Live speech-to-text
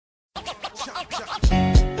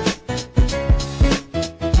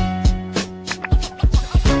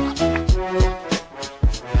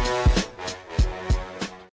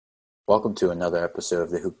Welcome to another episode of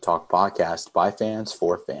the Hoop Talk podcast by fans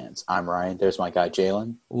for fans. I'm Ryan. There's my guy,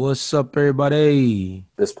 Jalen. What's up, everybody?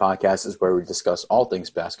 This podcast is where we discuss all things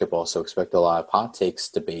basketball, so expect a lot of hot takes,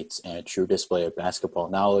 debates, and a true display of basketball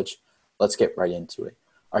knowledge. Let's get right into it.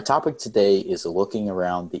 Our topic today is looking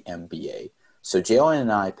around the NBA. So Jalen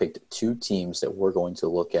and I picked two teams that we're going to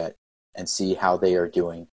look at and see how they are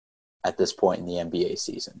doing at this point in the NBA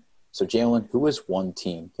season. So Jalen, who is one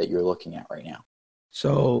team that you're looking at right now?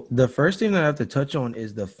 So the first thing that I have to touch on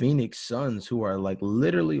is the Phoenix Suns, who are like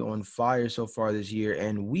literally on fire so far this year.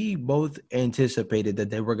 And we both anticipated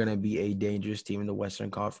that they were going to be a dangerous team in the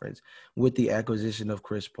Western Conference with the acquisition of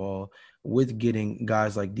Chris Paul, with getting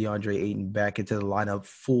guys like DeAndre Ayton back into the lineup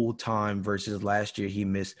full time versus last year he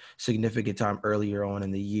missed significant time earlier on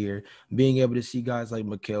in the year, being able to see guys like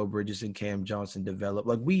Mikal Bridges and Cam Johnson develop.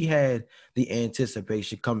 Like, we had the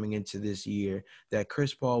anticipation coming into this year that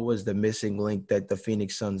Chris Paul was the missing link that the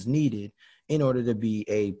Phoenix Suns needed in order to be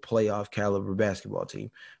a playoff caliber basketball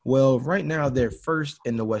team. Well, right now they're first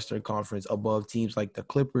in the Western Conference above teams like the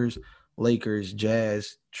Clippers, Lakers,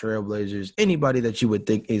 Jazz, Trailblazers, anybody that you would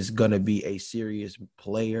think is going to be a serious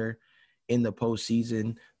player in the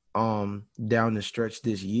postseason down the stretch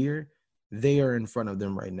this year. They are in front of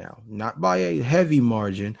them right now, not by a heavy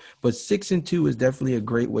margin, but 6-2 is definitely a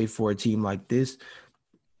great way for a team like this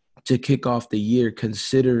to kick off the year,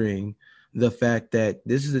 considering the fact that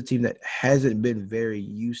this is a team that hasn't been very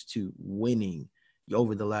used to winning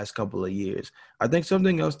over the last couple of years. I think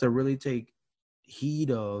something else to really take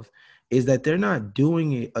heed of is that they're not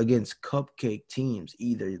doing it against cupcake teams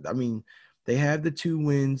either. I mean, they have the 2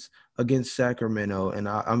 wins against Sacramento, and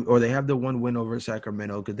or they have the 1 win over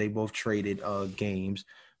Sacramento because they both traded games,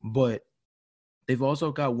 but they've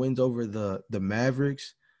also got wins over the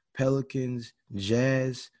Mavericks, Pelicans,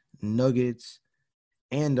 Jazz, Nuggets,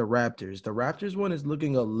 and the Raptors. The Raptors one is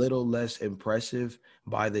looking a little less impressive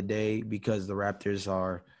by the day because the Raptors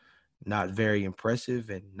are not very impressive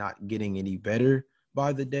and not getting any better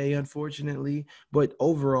by the day, unfortunately. But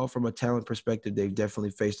overall, from a talent perspective, they've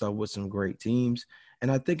definitely faced off with some great teams.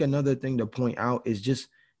 And I think another thing to point out is just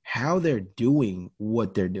how they're doing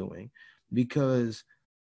what they're doing, because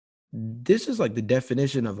this is like the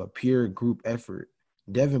definition of a pure group effort.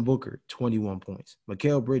 Devin Booker, 21 points.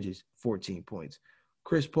 Mikal Bridges, 14 points.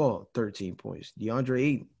 Chris Paul, 13 points. DeAndre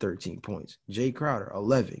Ayton, 13 points. Jay Crowder,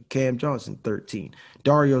 11. Cam Johnson, 13.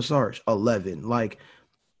 Dario Saric, 11. Like,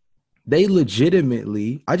 they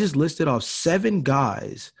legitimately, I just listed off 7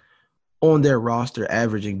 guys on their roster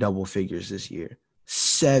averaging double figures this year.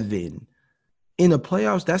 7. In the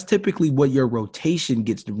playoffs, that's typically what your rotation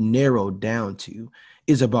gets narrowed down to,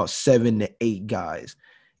 is about 7 to 8 guys.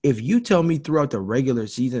 If you tell me throughout the regular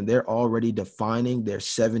season they're already defining their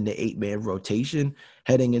 7 to 8 man rotation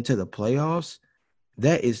heading into the playoffs,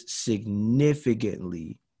 that is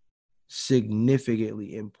significantly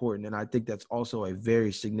important. And I think that's also a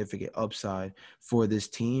very significant upside for this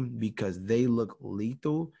team because they look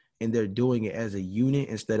lethal and they're doing it as a unit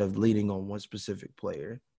instead of leaning on one specific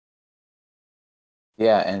player.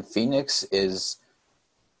 Yeah, and Phoenix is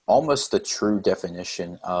almost the true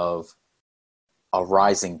definition of a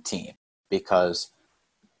rising team, because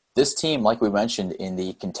this team, like we mentioned in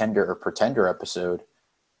the contender or pretender episode,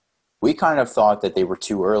 we kind of thought that they were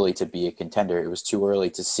too early to be a contender. It was too early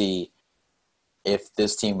to see if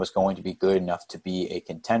this team was going to be good enough to be a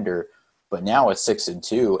contender. But now it's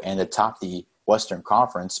 6-2 and atop the Western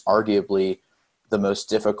Conference, arguably the most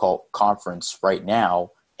difficult conference right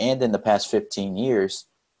now and in the past 15 years,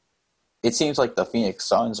 it seems like the Phoenix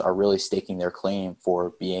Suns are really staking their claim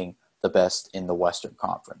for being the best in the Western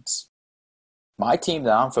Conference. My team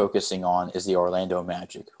that I'm focusing on is the Orlando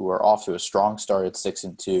Magic, who are off to a strong start at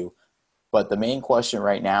 6-2. But the main question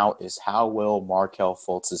right now is, how will Markelle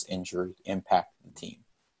Fultz's injury impact the team?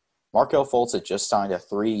 Markelle Fultz had just signed a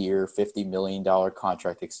 3-year, $50 million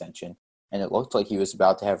contract extension, and it looked like he was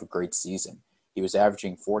about to have a great season. He was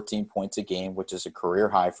averaging 14 points a game, which is a career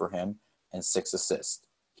high for him, and 6 assists.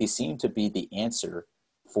 He seemed to be the answer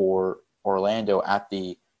for Orlando at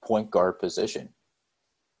the point guard position.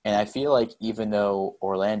 And I feel like even though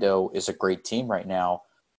Orlando is a great team right now,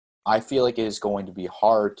 I feel like it is going to be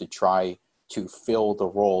hard to try to fill the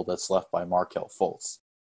role that's left by Markelle Fultz.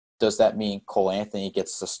 Does that mean Cole Anthony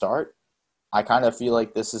gets to start? I kind of feel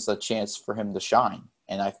like this is a chance for him to shine.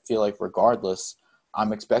 And I feel like regardless,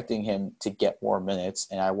 I'm expecting him to get more minutes,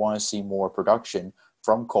 and I want to see more production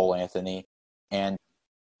from Cole Anthony and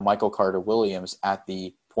Michael Carter-Williams at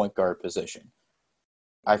the point guard position.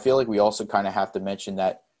 I feel like we also kind of have to mention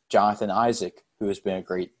that Jonathan Isaac, who has been a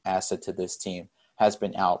great asset to this team, has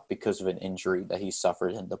been out because of an injury that he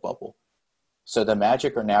suffered in the bubble. So the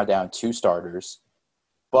Magic are now down 2 starters,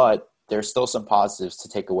 but there's still some positives to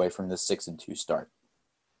take away from the 6-2 start.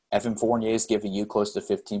 Evan Fournier is giving you close to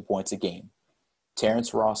 15 points a game.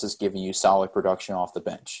 Terrence Ross is giving you solid production off the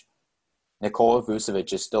bench. Nikola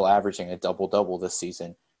Vucevic is still averaging a double-double this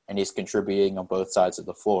season, and he's contributing on both sides of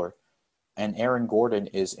the floor. And Aaron Gordon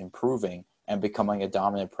is improving and becoming a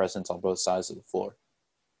dominant presence on both sides of the floor.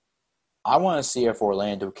 I want to see if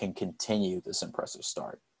Orlando can continue this impressive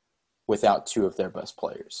start without 2 of their best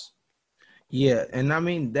players. Yeah, and I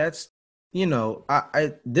mean that's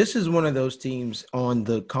I this is one of those teams on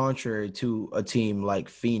the contrary to a team like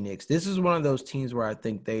Phoenix. This is one of those teams where I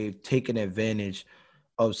think they've taken advantage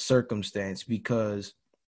of circumstance because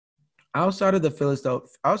outside of the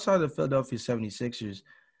Philadelphia 76ers,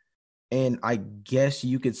 and I guess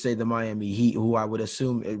you could say the Miami Heat, who I would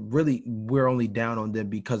assume we're only down on them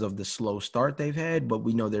because of the slow start they've had, but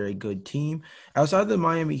we know they're a good team. Outside of the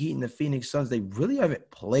Miami Heat and the Phoenix Suns, they really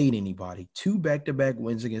haven't played anybody. 2 back-to-back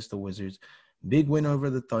wins against the Wizards, big win over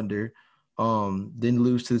the Thunder, then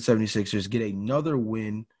lose to the 76ers, get another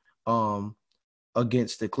win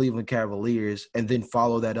against the Cleveland Cavaliers, and then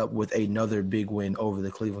follow that up with another big win over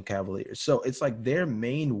the Cleveland Cavaliers. So it's like their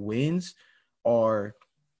main wins are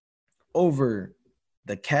over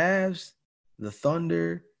the Cavs, the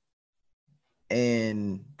Thunder,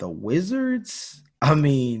 and the Wizards. I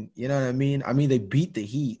mean, you know what I mean? I mean, they beat the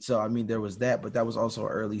Heat. So, I mean, there was that, but that was also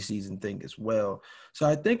an early season thing as well. So,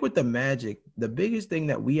 I think with the Magic, the biggest thing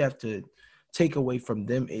that we have to take away from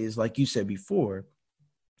them is, like you said before,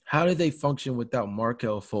 how do they function without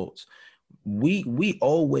Markelle Fultz? We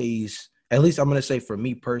always, at least I'm going to say for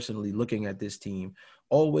me personally, looking at this team,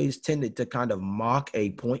 always tended to kind of mock a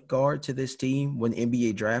point guard to this team when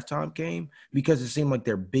NBA draft time came because it seemed like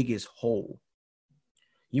their biggest hole.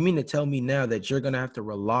 You mean to tell me now that you're going to have to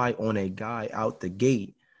rely on a guy out the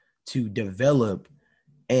gate to develop,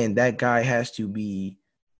 and that guy has to be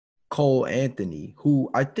Cole Anthony, who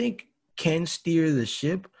I think can steer the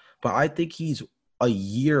ship, but I think he's a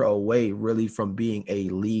year away really from being a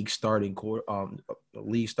league starting quarterback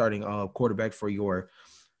for your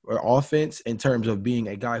offense in terms of being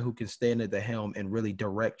a guy who can stand at the helm and really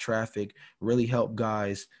direct traffic, really help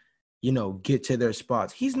guys, get to their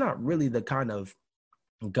spots. He's not really the kind of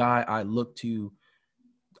guy I look to.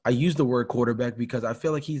 I use the word quarterback because I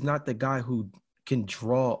feel like he's not the guy who can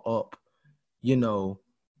draw up,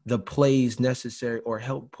 the plays necessary or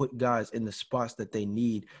help put guys in the spots that they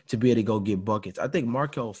need to be able to go get buckets. I think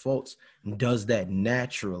Markelle Fultz does that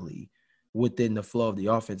naturally within the flow of the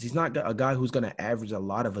offense. He's not a guy who's going to average a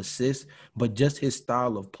lot of assists, but just his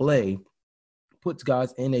style of play puts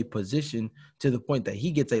guys in a position to the point that he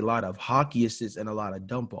gets a lot of hockey assists and a lot of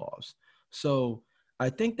dump offs. So I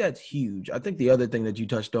think that's huge. I think the other thing that you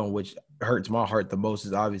touched on, which hurts my heart the most,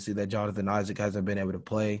 is obviously that Jonathan Isaac hasn't been able to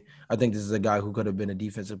play. I think this is a guy who could have been a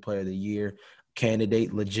defensive player of the year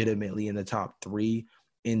candidate legitimately in the top 3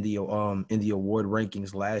 in the award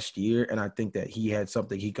rankings last year. And I think that he had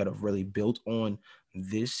something he could have really built on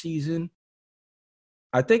this season.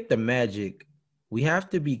 I think the Magic, we have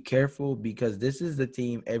to be careful because this is the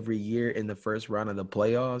team every year in the first round of the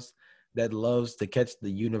playoffs that loves to catch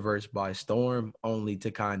the universe by storm only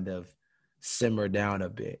to kind of simmer down a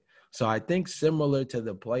bit. So I think similar to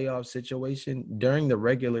the playoff situation during the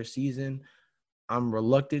regular season, I'm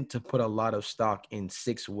reluctant to put a lot of stock in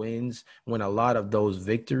 6 wins when a lot of those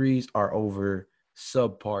victories are over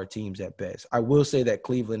subpar teams at best. I will say that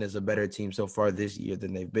Cleveland is a better team so far this year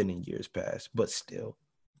than they've been in years past, but still.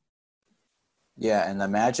 Yeah, and the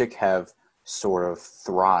Magic have sort of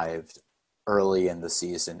thrived early in the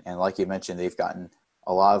season. And like you mentioned, they've gotten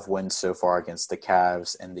a lot of wins so far against the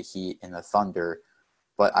Cavs and the Heat and the Thunder.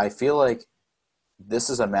 But I feel like this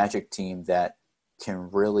is a Magic team that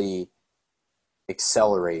can really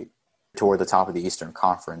accelerate toward the top of the Eastern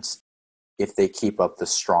Conference if they keep up the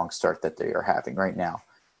strong start that they are having right now.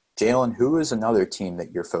 Jalen, who is another team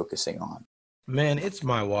that you're focusing on? Man, it's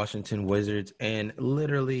my Washington Wizards, and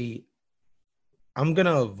literally I'm going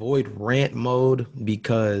to avoid rant mode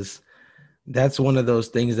because that's one of those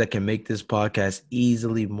things that can make this podcast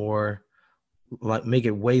easily more like make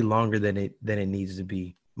it way longer than it needs to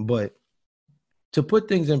be. But to put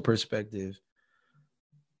things in perspective,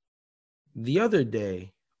 the other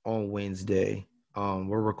day on Wednesday,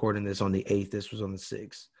 we're recording this on the 8th. This was on the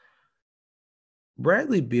 6th.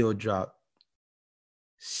 Bradley Beal dropped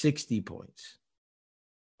 60 points,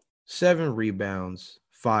 7 rebounds,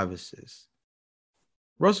 5 assists.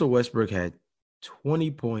 Russell Westbrook had 20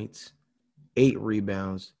 points, 8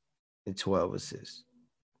 rebounds, and 12 assists.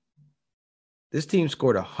 This team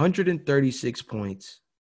scored 136 points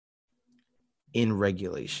in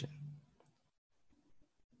regulation.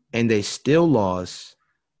 And they still lost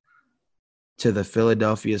to the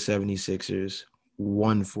Philadelphia 76ers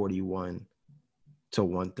 141 to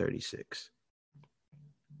 136.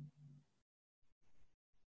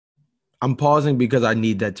 I'm pausing because I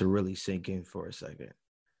need that to really sink in for a second.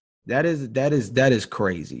 That is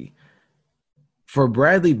crazy. For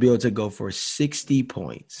Bradley Beal to go for 60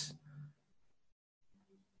 points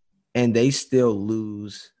and they still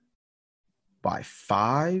lose by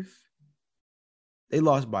 5. They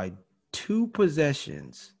lost by 2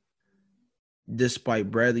 possessions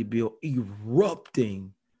despite Bradley Beal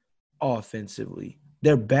erupting offensively.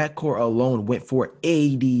 Their backcourt alone went for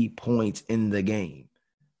 80 points in the game.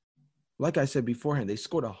 Like I said beforehand, they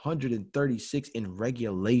scored 136 in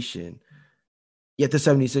regulation. Yet the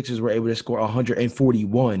 76ers were able to score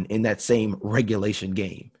 141 in that same regulation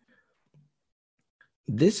game.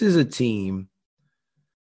 This is a team.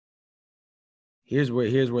 Here's where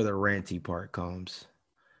the ranty part comes.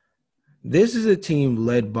 This is a team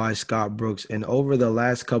led by Scott Brooks, and over the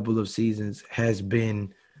last couple of seasons has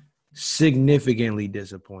been significantly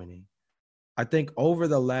disappointing. I think over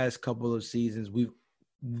the last couple of seasons, we've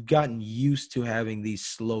gotten used to having these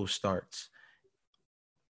slow starts.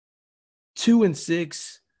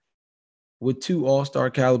 2-6 with 2 all-star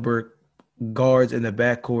caliber guards in the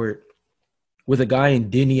backcourt, with a guy in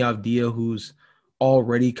Deni Avdija who's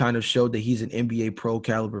already kind of showed that he's an NBA pro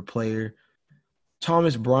caliber player.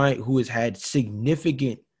 Thomas Bryant, who has had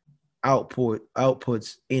significant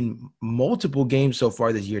outputs in multiple games so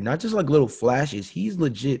far this year, not just like little flashes. He's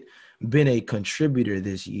legit been a contributor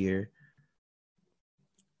this year.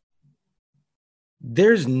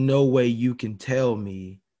 There's no way you can tell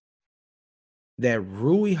me that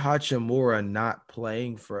Rui Hachimura not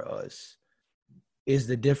playing for us is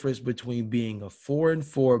the difference between being a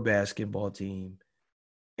 4-4 basketball team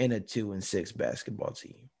and a 2-6 basketball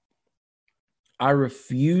team. I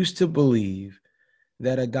refuse to believe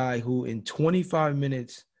that a guy who in 25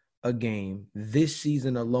 minutes a game this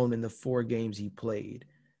season alone in the 4 games he played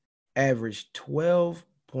averaged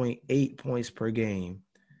 12.8 points per game,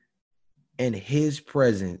 and his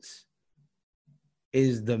presence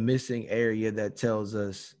is the missing area that tells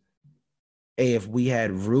us, hey, if we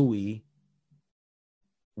had Rui,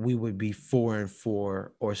 we would be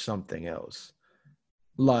 4-4 or something else.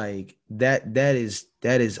 Like that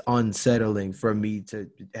is unsettling for me to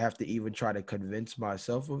have to even try to convince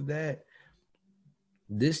myself of that.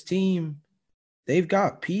 This team, they've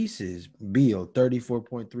got pieces. Beal,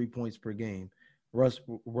 34.3 points per game.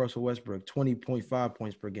 Russell Westbrook, 20.5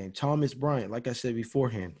 points per game. Thomas Bryant, like I said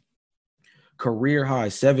beforehand, career high,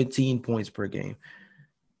 17 points per game.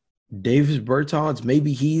 Davis Bertans,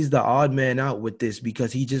 maybe he's the odd man out with this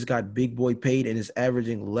because he just got big boy paid and is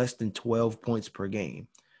averaging less than 12 points per game.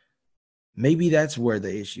 Maybe that's where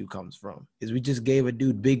the issue comes from, is we just gave a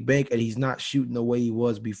dude big bank and he's not shooting the way he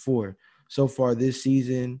was before. So far this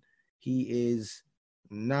season, he is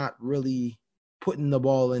not really putting the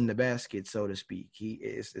ball in the basket, so to speak.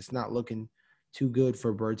 It's not looking too good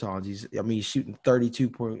for Bertans. He's shooting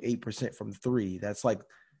 32.8% from 3. That's like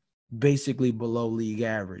basically below league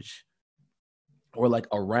average, or like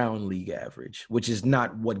around league average, which is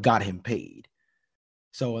not what got him paid.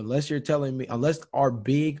 So unless you're telling me, unless our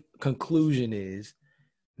big conclusion is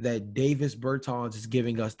that Davis Bertans is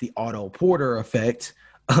giving us the Otto Porter effect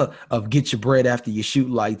of get your bread after you shoot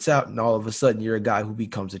lights out, and all of a sudden you're a guy who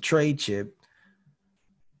becomes a trade chip.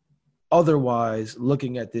 Otherwise,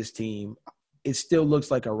 looking at this team, it still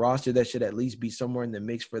looks like a roster that should at least be somewhere in the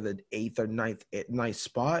mix for the 8th or 9th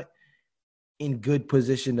spot, in good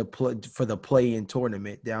position to play for the play-in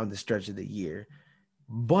tournament down the stretch of the year.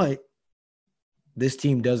 But this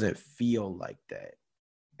team doesn't feel like that.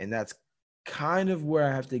 And that's kind of where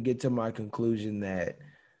I have to get to my conclusion that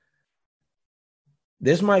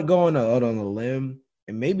this might go out on a limb,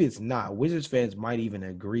 and maybe it's not. Wizards fans might even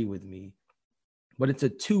agree with me. But it's a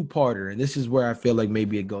 2-parter, and this is where I feel like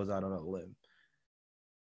maybe it goes out on a limb.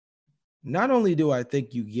 Not only do I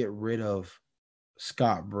think you get rid of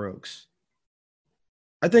Scott Brooks,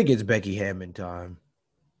 I think it's Becky Hammon time.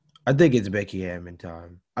 I think that's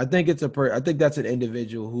an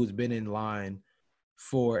individual who's been in line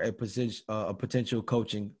for a potential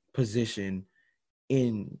coaching position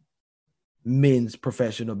in men's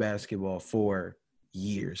professional basketball for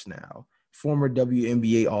years now. Former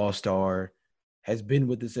WNBA All-Star, has been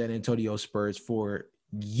with the San Antonio Spurs for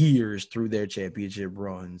years through their championship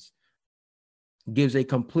runs. Gives a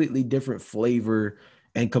completely different flavor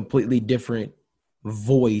and completely different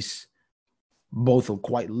voice both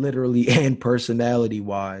quite literally and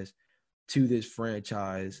personality-wise, to this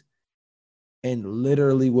franchise, and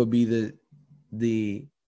literally would be the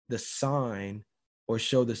sign or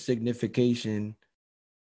show the signification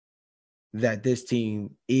that this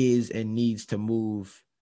team is and needs to move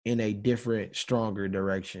in a different, stronger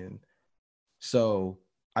direction. So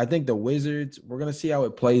I think the Wizards, we're going to see how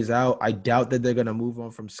it plays out. I doubt that they're going to move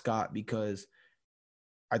on from Scott because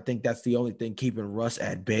I think that's the only thing keeping Russ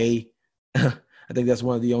at bay. I think that's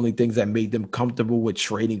one of the only things that made them comfortable with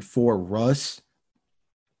trading for Russ.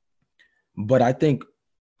 But I think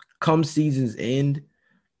come season's end,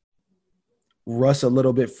 Russ a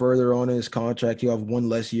little bit further on in his contract. He'll have one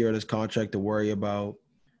less year of his contract to worry about.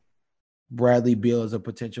 Bradley Beal is a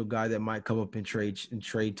potential guy that might come up in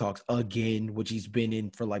trade talks again, which he's been in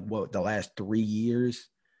for the last 3 years.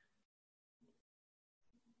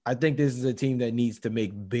 I think this is a team that needs to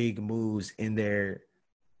make big moves in their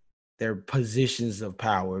positions of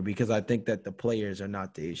power because I think that the players are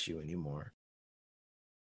not the issue anymore.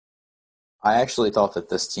 I actually thought that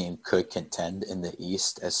this team could contend in the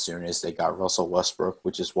East as soon as they got Russell Westbrook,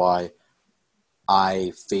 which is why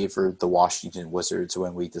I favored the Washington Wizards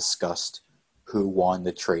when we discussed who won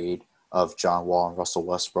the trade of John Wall and Russell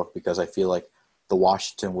Westbrook, because I feel like the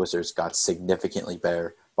Washington Wizards got significantly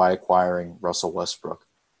better by acquiring Russell Westbrook.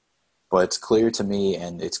 But it's clear to me,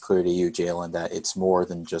 and it's clear to you, Jalen, that it's more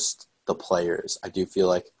than just the players. I do feel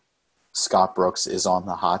like Scott Brooks is on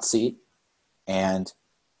the hot seat, and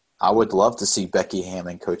I would love to see Becky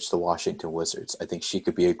Hammon coach the Washington Wizards. I think she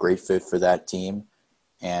could be a great fit for that team,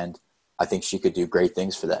 and I think she could do great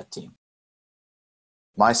things for that team.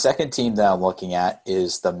 My second team that I'm looking at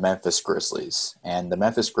is the Memphis Grizzlies, and the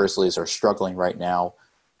Memphis Grizzlies are struggling right now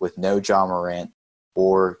with no Ja Morant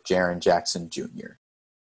or Jaren Jackson Jr.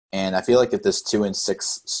 And I feel like if this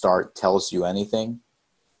 2-6 start tells you anything,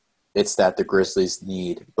 it's that the Grizzlies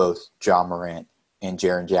need both Ja Morant and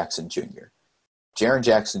Jaren Jackson Jr. Jaren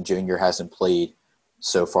Jackson Jr. hasn't played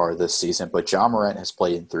so far this season, but Ja Morant has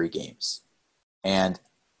played in 3 games. And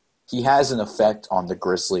he has an effect on the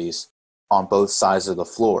Grizzlies on both sides of the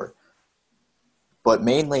floor. But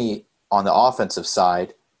mainly on the offensive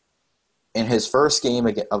side, in his first game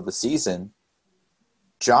of the season,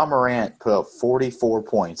 Ja Morant put up 44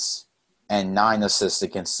 points and 9 assists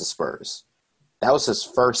against the Spurs. That was his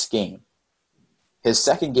first game. His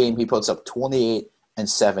second game, he puts up 28 and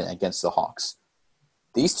 7 against the Hawks.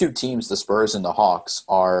 These two teams, the Spurs and the Hawks,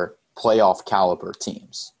 are playoff caliber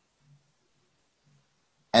teams.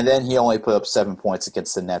 And then he only put up 7 points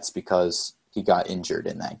against the Nets because he got injured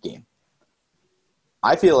in that game.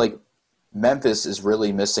 I feel like Memphis is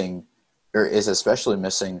really missing, or is especially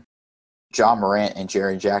missing, Ja Morant and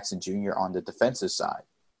Jaren Jackson Jr. on the defensive side,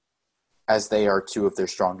 as they are 2 of their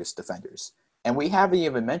strongest defenders. And we haven't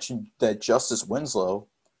even mentioned that Justice Winslow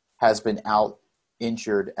has been out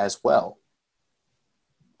injured as well.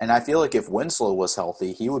 And I feel like if Winslow was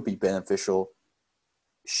healthy, he would be beneficial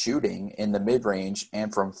shooting in the mid-range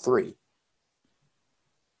and from 3.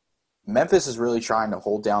 Memphis is really trying to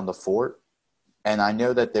hold down the fort, and I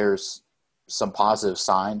know that there's some positive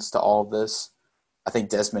signs to all of this. I think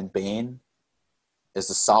Desmond Bane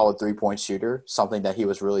is a solid 3-point shooter, something that he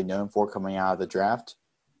was really known for coming out of the draft.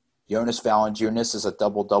 Jonas Valanciunas is a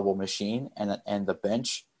double-double machine, and the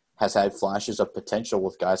bench has had flashes of potential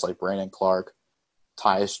with guys like Brandon Clark,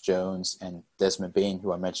 Tyus Jones, and Desmond Bane,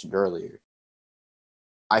 who I mentioned earlier.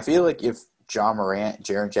 I feel like if Ja Morant,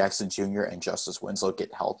 Jaren Jackson Jr., and Justice Winslow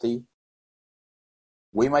get healthy,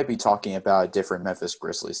 we might be talking about a different Memphis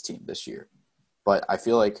Grizzlies team this year. But I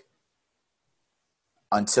feel like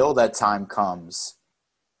until that time comes,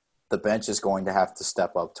 the bench is going to have to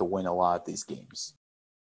step up to win a lot of these games.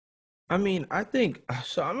 I mean, I think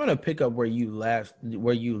so. I'm gonna pick up where you left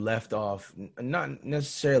off. Not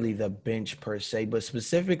necessarily the bench per se, but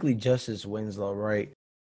specifically Justice Winslow. Right.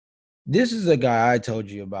 This is a guy I told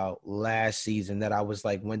you about last season that I was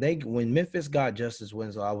like, when Memphis got Justice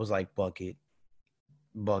Winslow, I was like, bucket.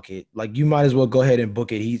 Like, you might as well go ahead and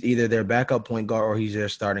book it. He's either their backup point guard or he's their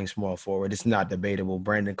starting small forward. It's not debatable.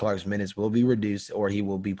 Brandon Clark's minutes will be reduced or he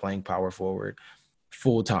will be playing power forward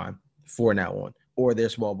full time for now on, or their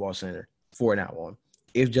small ball center for now on.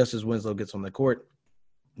 If Justice Winslow gets on the court,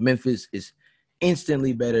 Memphis is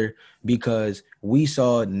instantly better because we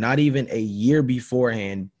saw not even a year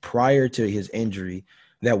beforehand, prior to his injury,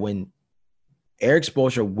 that when Eric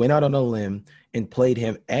Spoelstra went out on a limb and played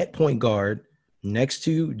him at point guard next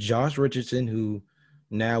to Josh Richardson, who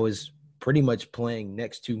now is pretty much playing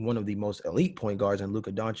next to one of the most elite point guards in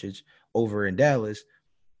Luka Doncic over in Dallas,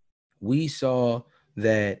 we saw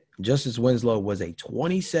that Justice Winslow was a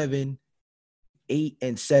 27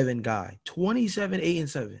 8-7 guy. 27,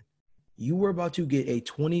 8-7. You were about to get a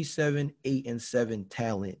 27, 8-7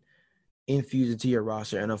 talent infused into your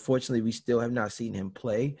roster. And unfortunately, we still have not seen him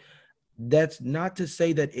play. That's not to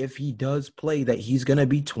say that if he does play that he's going to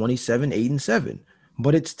be 27, 8-7.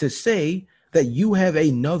 But it's to say that you have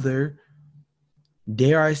another,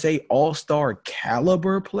 dare I say, all-star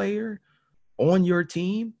caliber player on your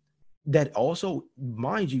team that also,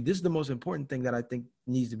 mind you, this is the most important thing that I think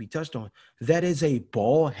needs to be touched on. That is a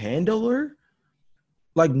ball handler.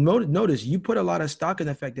 Like, notice you put a lot of stock in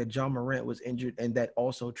the fact that Ja Morant was injured and that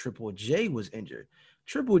also Triple J was injured.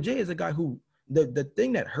 Triple J is a guy who, the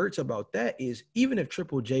thing that hurts about that is even if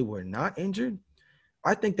Triple J were not injured,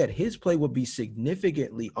 I think that his play would be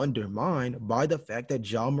significantly undermined by the fact that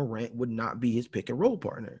Ja Morant would not be his pick and roll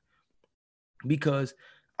partner. Because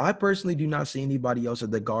I personally do not see anybody else at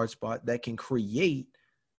the guard spot that can create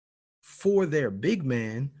for their big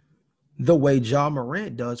man the way Ja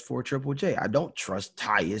Morant does for Triple J. I don't trust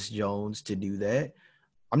Tyus Jones to do that.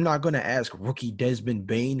 I'm not going to ask rookie Desmond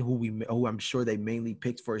Bane, who I'm sure they mainly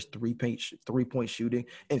picked for his three-point shooting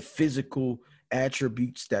and physical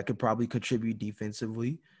attributes that could probably contribute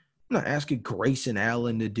defensively. I'm not asking Grayson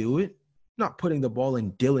Allen to do it. I'm not putting the ball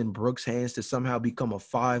in Dylan Brooks' hands to somehow become a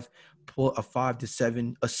 5 to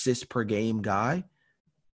 7 assists per game guy.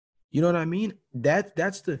 You know what I mean?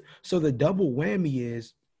 So the double whammy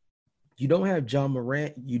is you don't have Ja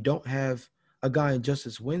Morant, you don't have a guy in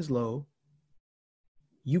Justice Winslow.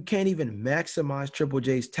 You can't even maximize Triple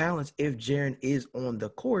J's talents if Jaren is on the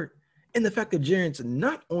court. And the fact that Jaren's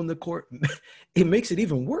not on the court, it makes it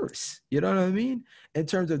even worse. You know what I mean? In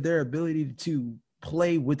terms of their ability to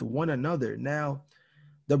play with one another. Now,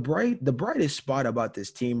 the brightest spot about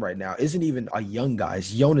this team right now isn't even a young guy.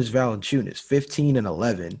 It's Jonas Valanciunas, 15 and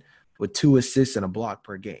 11 with 2 assists and a block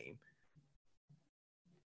per game.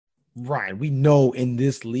 Ryan, we know in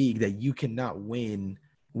this league that you cannot win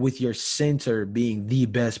with your center being the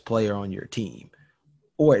best player on your team,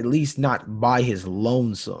 or at least not by his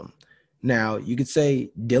lonesome. Now, you could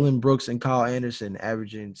say Dylan Brooks and Kyle Anderson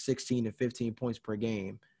averaging 16 and 15 points per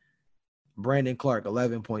game. Brandon Clark,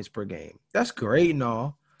 11 points per game. That's great and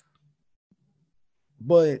all.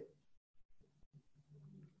 But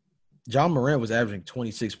Ja Morant was averaging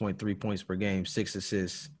 26.3 points per game, 6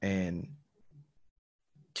 assists, and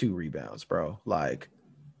 2 rebounds, bro. Like,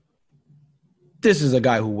 this is a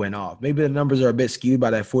guy who went off. Maybe the numbers are a bit skewed by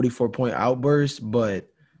that 44-point outburst, but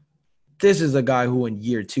this is a guy who in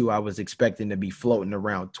year 2 I was expecting to be floating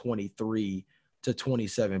around 23 to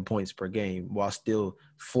 27 points per game while still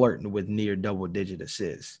flirting with near double-digit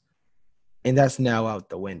assists. And that's now out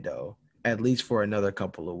the window, at least for another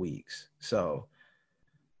couple of weeks. So,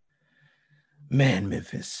 man,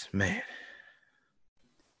 Memphis, man.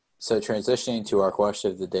 So transitioning to our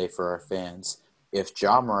question of the day for our fans, if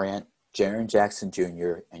Ja Morant, Jaren Jackson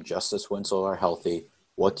Jr., and Justice Winslow are healthy,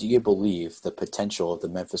 what do you believe the potential of the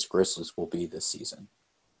Memphis Grizzlies will be this season?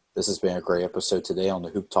 This has been a great episode today on the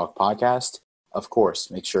Hoop Talk podcast. Of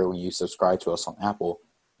course, make sure when you subscribe to us on Apple,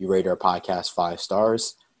 you rate our podcast 5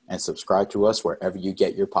 stars and subscribe to us wherever you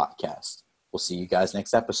get your podcast. We'll see you guys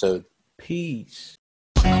next episode. Peace.